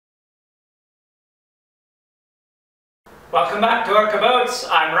Welcome back to Orca Boats.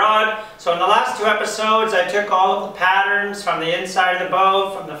 I'm Rod. So in the last two episodes I took all of the patterns from the inside of the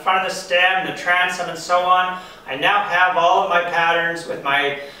boat, from the front of the stem, the transom and so on. I now have all of my patterns with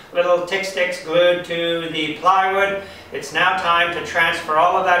my little tick sticks glued to the plywood. It's now time to transfer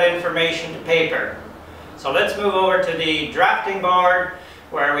all of that information to paper. So let's move over to the drafting board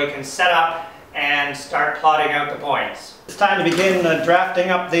where we can set up and start plotting out the points. It's time to begin drafting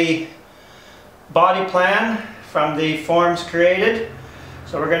up the body plan from the forms created.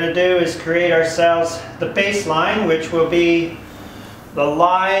 So what we're going to do is create ourselves the baseline, which will be the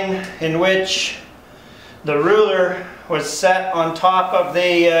line in which the ruler was set on top of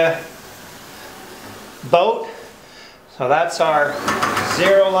the boat. So that's our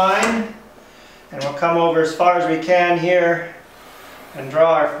zero line, and we'll come over as far as we can here and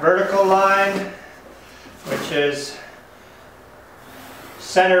draw our vertical line, which is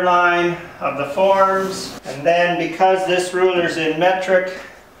center line of the forms. And then because this ruler is in metric,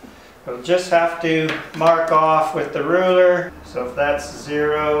 we'll just have to mark off with the ruler. So if that's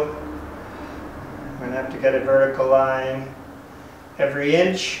 0, I'm going to have to get a vertical line every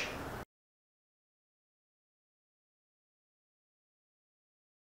inch.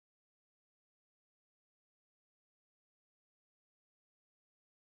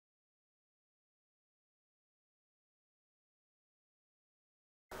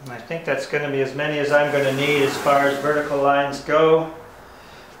 And I think that's going to be as many as I'm going to need as far as vertical lines go.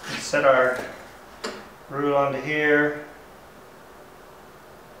 Let's set our rule onto here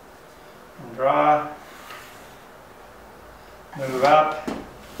and draw, move up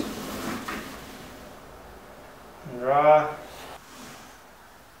and draw.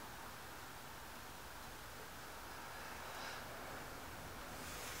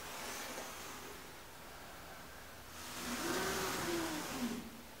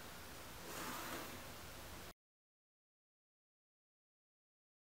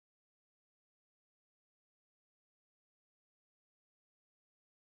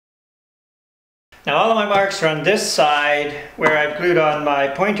 Now all of my marks are on this side where I've glued on my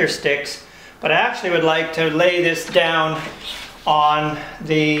pointer sticks, but I actually would like to lay this down on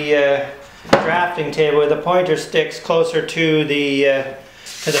the drafting table with the pointer sticks closer to the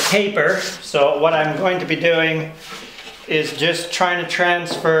paper. So what I'm going to be doing is just trying to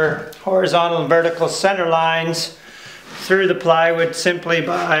transfer horizontal and vertical center lines through the plywood simply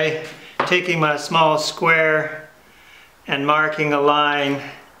by taking my small square and marking a line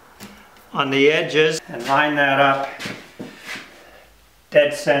on the edges and line that up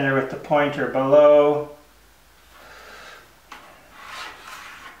dead center with the pointer below.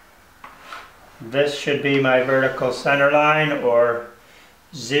 This should be my vertical center line, or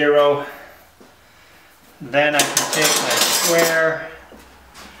 0. Then I can take my square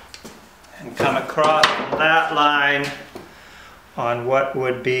and come across that line on what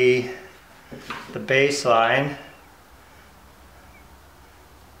would be the baseline,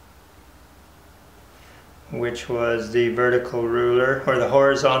 which was the vertical ruler, or the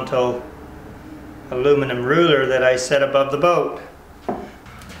horizontal aluminum ruler that I set above the boat. And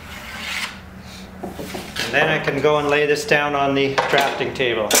then I can go and lay this down on the drafting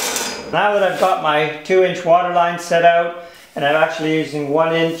table. Now that I've got my 2-inch water line set out, and I'm actually using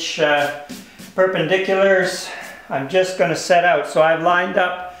 1-inch perpendiculars, I'm just going to set out. So I've lined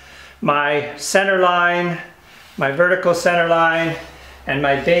up my center line, my vertical center line, and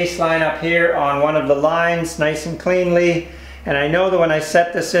my baseline up here on one of the lines nice and cleanly. And I know that when I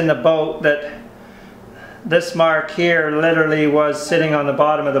set this in the boat that this mark here literally was sitting on the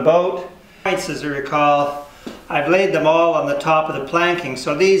bottom of the boat. Points, as you recall, I've laid them all on the top of the planking.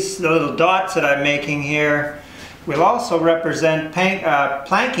 So these little dots that I'm making here will also represent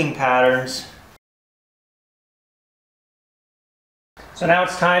planking patterns. So now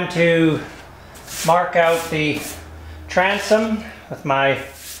it's time to mark out the transom with my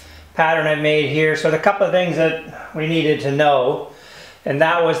pattern I made here. So the couple of things that we needed to know, and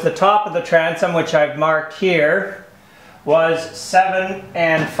that was the top of the transom, which I've marked here, was 7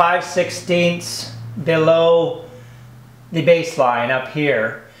 5/16 below the baseline up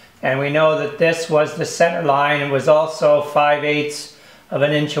here. And we know that this was the center line. It was also 5/8 of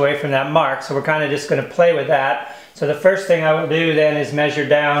an inch away from that mark. So we're kind of just going to play with that. So the first thing I will do then is measure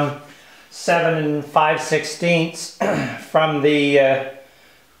down 7 5/16 from the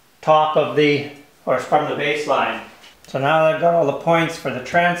top of from the baseline. So now that I've got all the points for the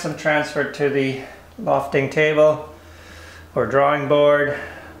transom transferred to the lofting table or drawing board,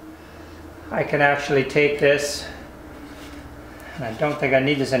 I can actually take this, and I don't think I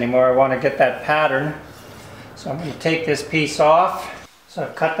need this anymore. I want to get that pattern. So I'm going to take this piece off. So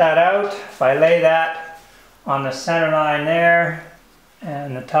I've cut that out. If I lay that on the center line there,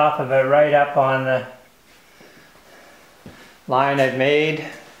 and the top of it right up on the line I've made,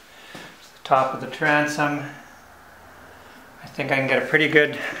 the top of the transom. I think I can get a pretty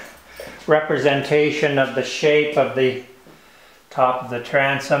good representation of the shape of the top of the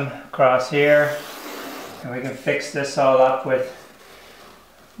transom across here, and we can fix this all up with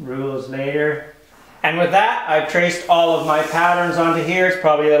rules later. And with that, I've traced all of my patterns onto here. It's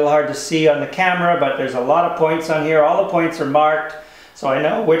probably a little hard to see on the camera, but there's a lot of points on here. All the points are marked, so I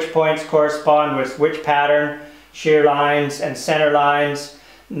know which points correspond with which pattern, shear lines and center lines.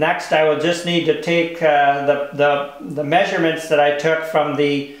 Next, I will just need to take the measurements that I took from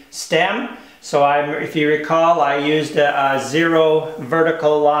the stem. So if you recall, I used a 0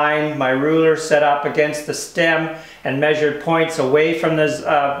 vertical line, my ruler set up against the stem, and measured points away from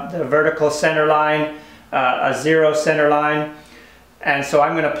the vertical center line, a 0 center line. And so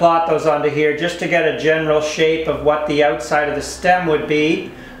I'm going to plot those onto here just to get a general shape of what the outside of the stem would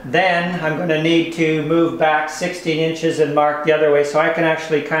be. Then I'm going to need to move back 16 inches and mark the other way, so I can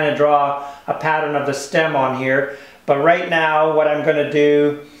actually kind of draw a pattern of the stem on here. But right now what I'm going to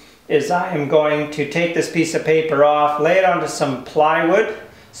do is I am going to take this piece of paper off, lay it onto some plywood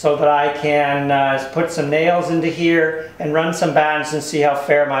so that I can put some nails into here and run some bands and see how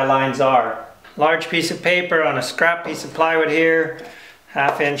fair my lines are. Large piece of paper on a scrap piece of plywood here,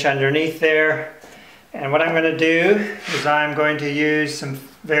 1/2 inch underneath there. And what I'm going to do is I'm going to use some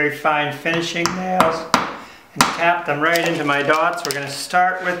very fine finishing nails and tap them right into my dots. We're going to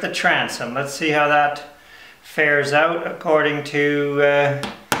start with the transom. Let's see how that fares out according to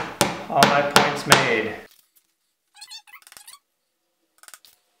all my points made.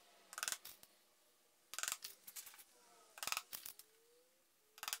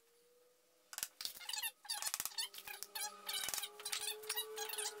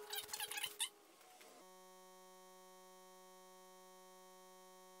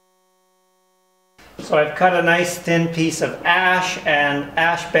 So I've cut a nice thin piece of ash, and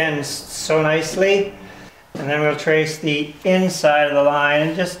ash bends so nicely. And then we'll trace the inside of the line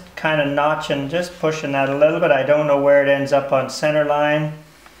and just kind of notching, just pushing that a little bit. I don't know where it ends up on center line,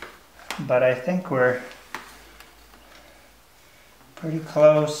 but I think we're pretty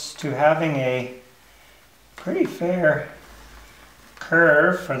close to having a pretty fair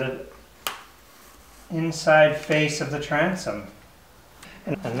curve for the inside face of the transom.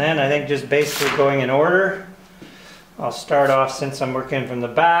 And then I think just basically going in order, I'll start off, since I'm working from the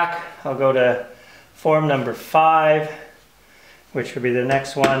back, I'll go to form number 5, which would be the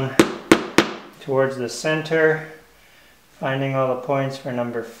next one towards the center, finding all the points for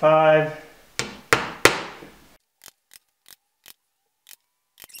number 5.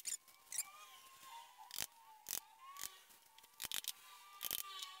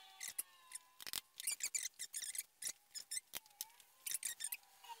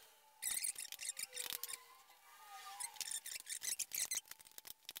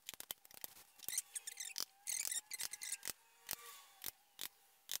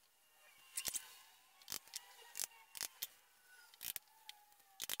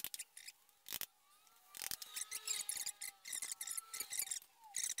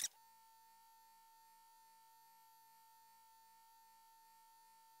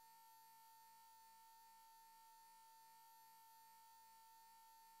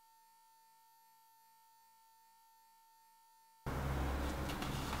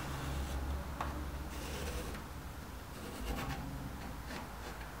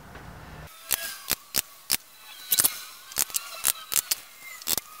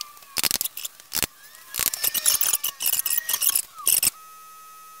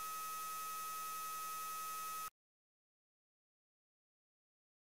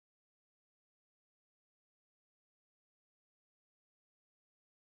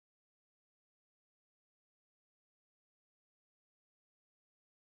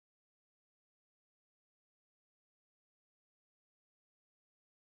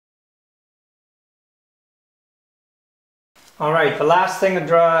 Alright, the last thing to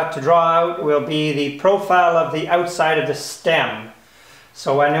draw out will be the profile of the outside of the stem.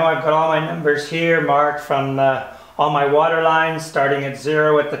 So I know I've got all my numbers here marked from all my water lines, starting at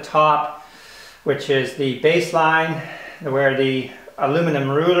 0 at the top, which is the baseline where the aluminum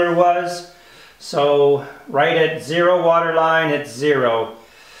ruler was. So right at 0 water line, it's 0.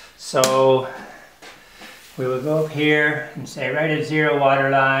 So we will go up here and say right at 0 water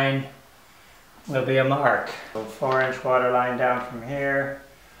line will be a mark. So 4-inch water line down from here,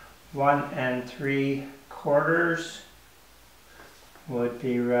 1 3/4 would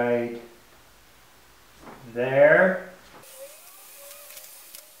be right there.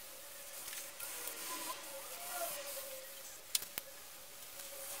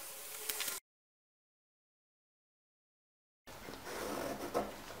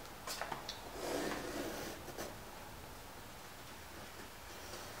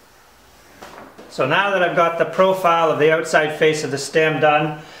 So now that I've got the profile of the outside face of the stem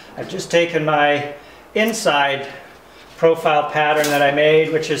done, I've just taken my inside profile pattern that I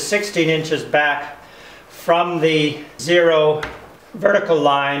made, which is 16 inches back from the 0 vertical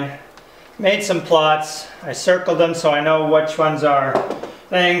line. Made some plots. I circled them so I know which ones are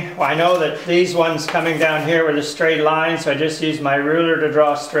thing. Well, I know that these ones coming down here were the straight line, so I just used my ruler to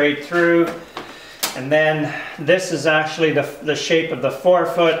draw straight through. And then this is actually the shape of the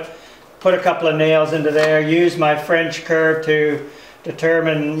forefoot. Put a couple of nails into there, use my French curve to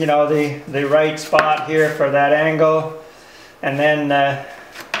determine, you know, the right spot here for that angle. And then,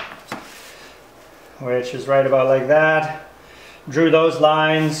 which is right about like that. Drew those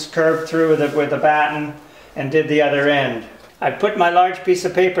lines, curved through with the batten, and did the other end. I put my large piece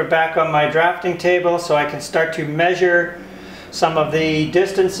of paper back on my drafting table so I can start to measure some of the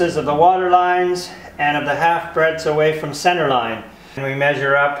distances of the water lines and of the half breadths away from center line. And we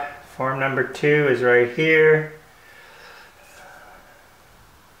measure up. Form number 2 is right here,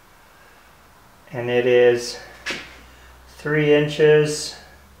 and it is 3 inches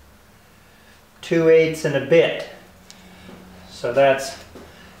 2/8 and a bit. So that's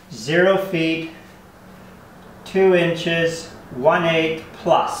 0 feet 2 inches 1/8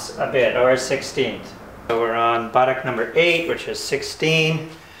 plus a bit, or a 1/16. So we're on buttock number 8, which is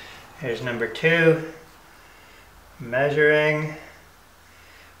 16. Here's number 2. Measuring.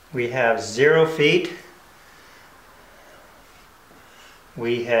 We have 0 feet,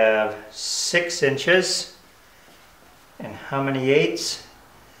 we have 6 inches, and how many eighths?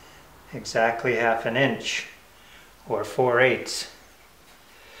 Exactly half an inch, or 4/8.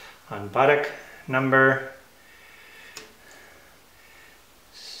 On buttock number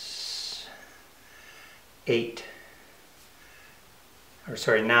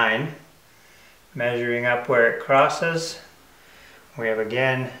 9, measuring up where it crosses, we have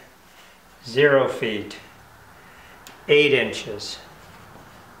again 0 feet, 8 inches.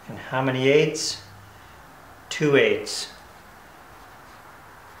 And how many eighths? 2/8.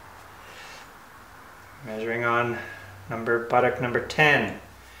 Measuring on buttock number 10.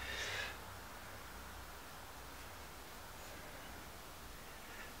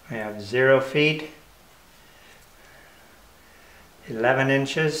 We have 0 feet, 11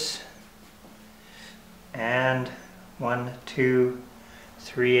 inches, and 1, 2,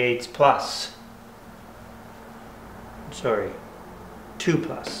 3/8 plus. Sorry, 2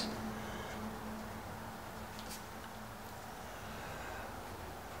 plus.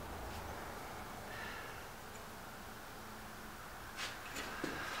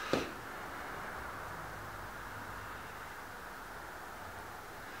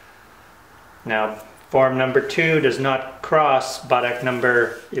 Now, form number 2 does not cross buttock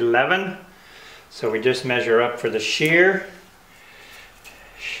number 11, so we just measure up for the shear.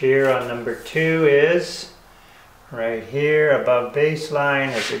 Shear on number 2 is right here above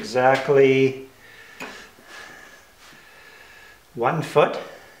baseline, is exactly 1 foot,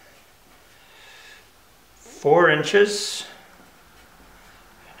 4 inches.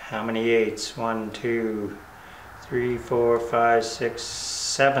 How many eighths? 1, 2, 3, 4, 5, 6,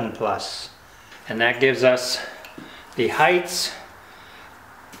 7 plus. And that gives us the heights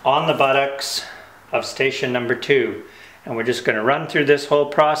on the buttocks of station number 2. And we're just going to run through this whole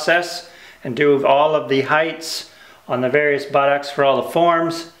process and do all of the heights on the various buttocks for all the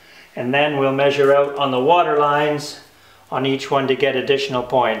forms, and then we'll measure out on the water lines on each one to get additional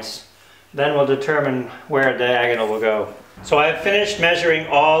points. Then we'll determine where a diagonal will go. So I've finished measuring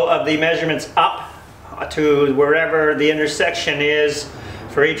all of the measurements up to wherever the intersection is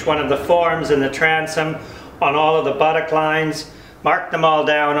for each one of the forms in the transom on all of the buttock lines, marked them all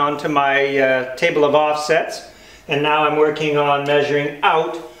down onto my table of offsets, and now I'm working on measuring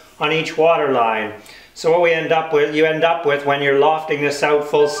out on each water line. So what you end up with when you're lofting this out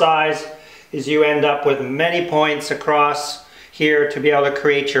full size is you end up with many points across here to be able to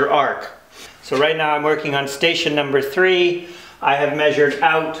create your arc. So right now I'm working on station number 3. I have measured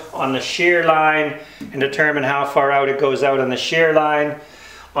out on the shear line and determined how far out it goes out on the shear line.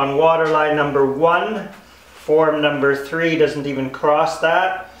 On water line number 1, form number 3 doesn't even cross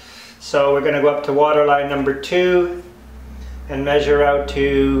that. So we're going to go up to water line number 2 and measure out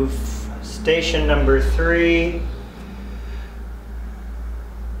to station number 3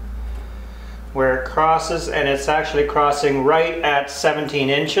 where it crosses, and it's actually crossing right at 17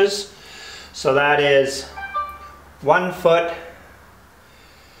 inches. So that is 1 foot,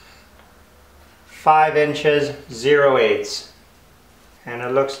 5 inches, 0/8. And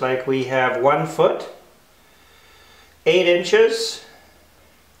it looks like we have 1 foot, 8 inches,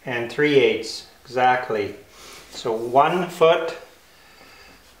 and 3/8 exactly. So 1 foot,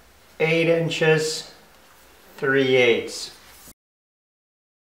 8 inches 3/8.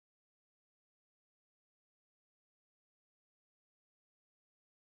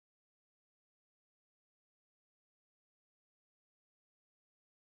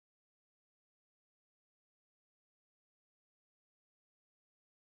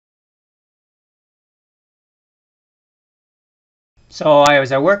 So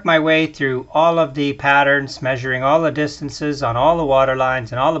as I work my way through all of the patterns, measuring all the distances on all the water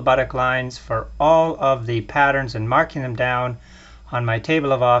lines and all the buttock lines for all of the patterns and marking them down on my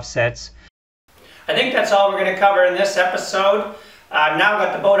table of offsets. I think that's all we're going to cover in this episode. I've now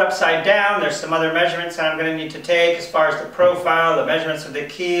got the boat upside down. There's some other measurements I'm going to need to take as far as the profile, the measurements of the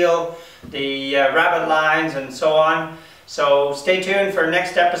keel, the rabbit lines, and so on. So stay tuned for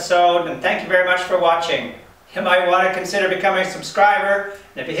next episode, and thank you very much for watching. You might want to consider becoming a subscriber,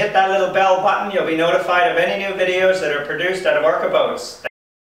 and if you hit that little bell button, you'll be notified of any new videos that are produced out of Orca Boats.